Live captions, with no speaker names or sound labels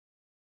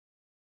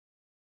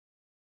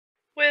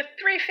With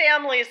 3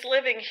 families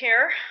living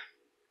here,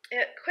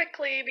 it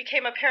quickly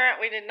became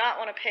apparent we did not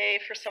want to pay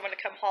for someone to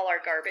come haul our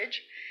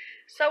garbage,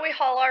 so we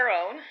haul our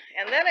own,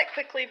 and then it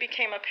quickly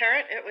became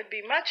apparent it would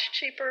be much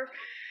cheaper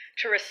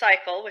to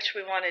recycle, which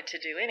we wanted to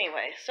do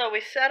anyway. So we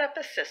set up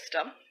a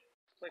system.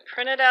 We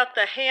printed out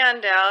the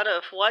handout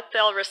of what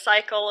they'll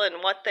recycle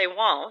and what they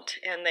won't,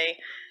 and they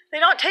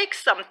don't take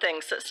some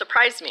things that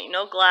surprise me,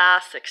 no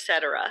glass,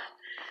 etc.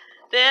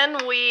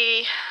 Then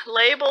we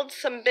labeled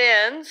some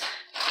bins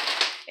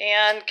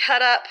and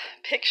cut up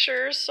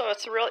pictures so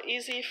it's real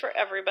easy for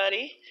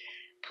everybody.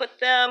 Put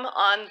them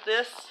on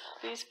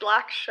these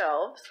black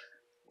shelves,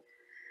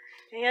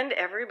 and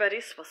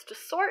everybody's supposed to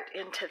sort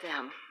into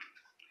them.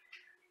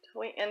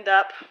 We end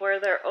up where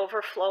they're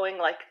overflowing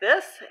like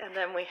this, and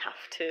then we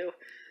have to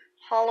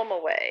haul them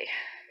away.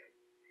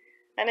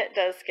 And it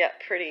does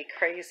get pretty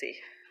crazy.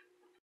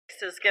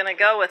 This is gonna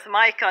go with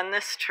Mike on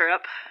this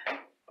trip.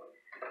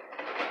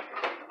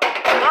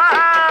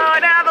 Whoa,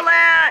 an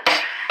avalanche!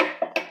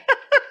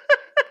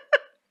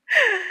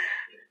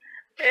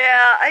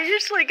 Yeah, I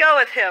usually go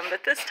with him,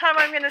 but this time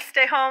I'm going to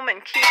stay home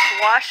and keep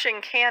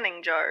washing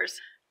canning jars.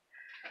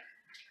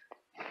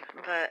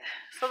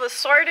 So the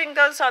sorting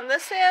goes on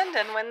this end,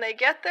 and when they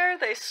get there,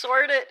 they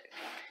sort it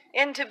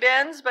into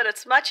bins, but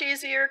it's much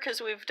easier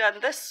because we've done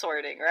this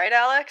sorting, right,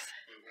 Alex?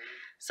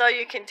 So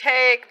you can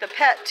take the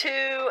PET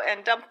 2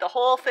 and dump the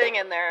whole thing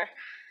in there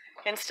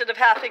instead of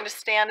having to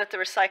stand at the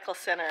recycle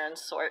center and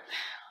sort.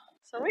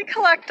 So we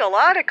collect a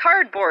lot of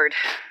cardboard.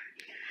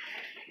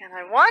 And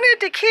I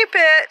wanted to keep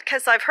it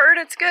because I've heard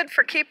it's good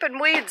for keeping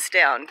weeds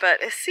down, but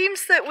it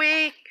seems that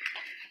we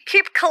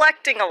keep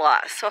collecting a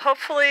lot. So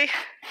hopefully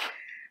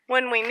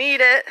when we need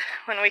it,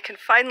 when we can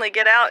finally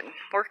get out and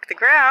work the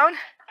ground,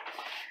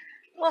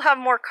 we'll have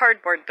more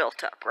cardboard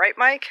built up. Right,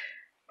 Mike?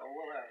 Oh,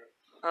 we'll have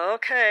it.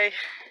 Okay.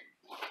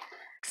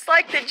 Looks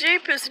like the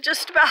Jeep is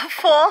just about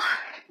full.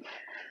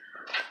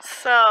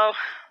 So,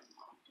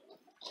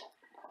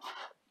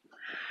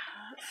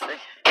 let's see.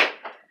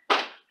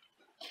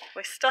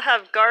 We still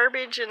have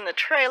garbage in the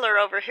trailer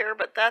over here,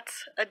 but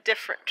that's a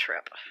different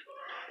trip.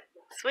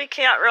 So we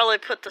can't really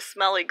put the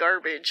smelly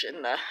garbage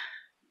in the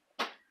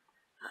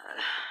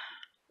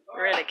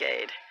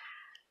Renegade.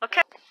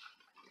 Okay.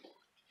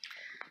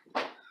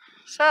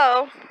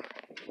 So,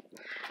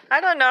 I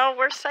don't know,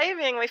 we're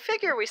saving. We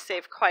figure we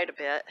save quite a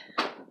bit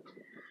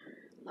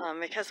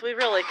because we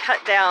really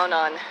cut down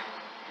on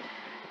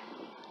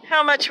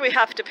how much we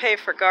have to pay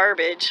for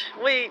garbage.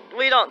 We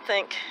don't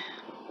think,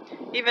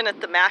 even at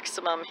the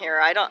maximum here,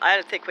 I don't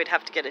think we'd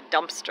have to get a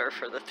dumpster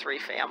for the 3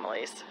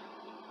 families.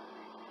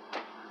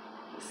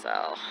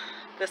 So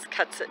this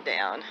cuts it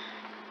down.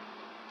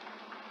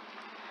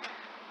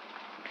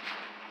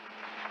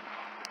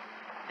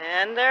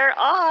 And they're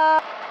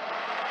off.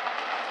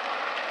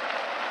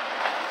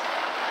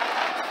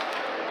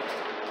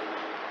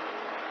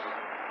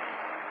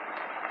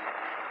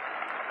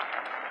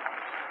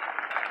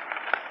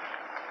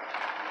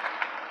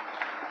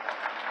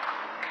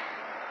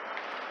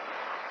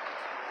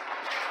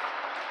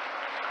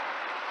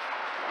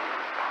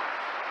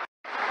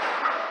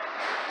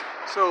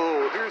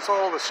 So here's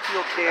all the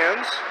steel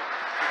cans,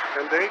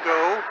 and they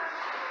go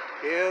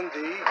in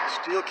the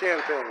steel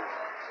can thing.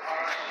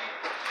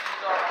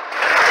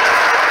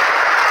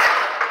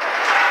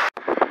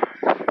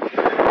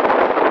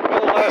 Well,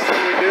 the last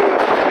thing we do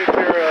is take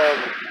care of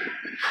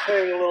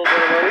paying a little bit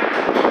of money,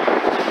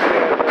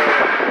 and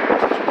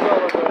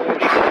 $2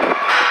 donation.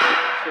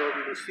 So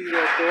you can see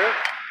that there,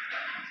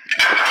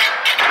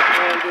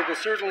 and it is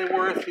certainly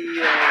worth the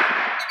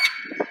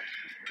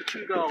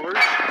 $2.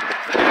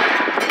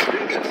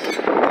 This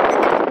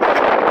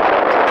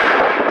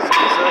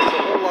saves us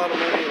a whole lot of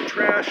money in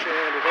trash,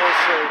 and it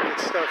also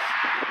gets stuff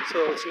so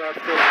it's not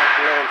filled with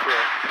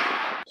landfill.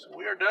 So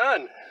we are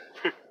done.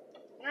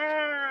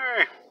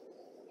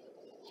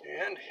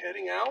 And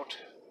heading out,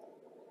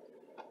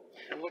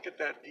 and look at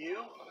that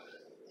view,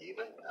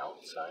 even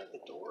outside the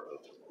door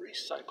of the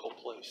recycle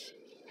place.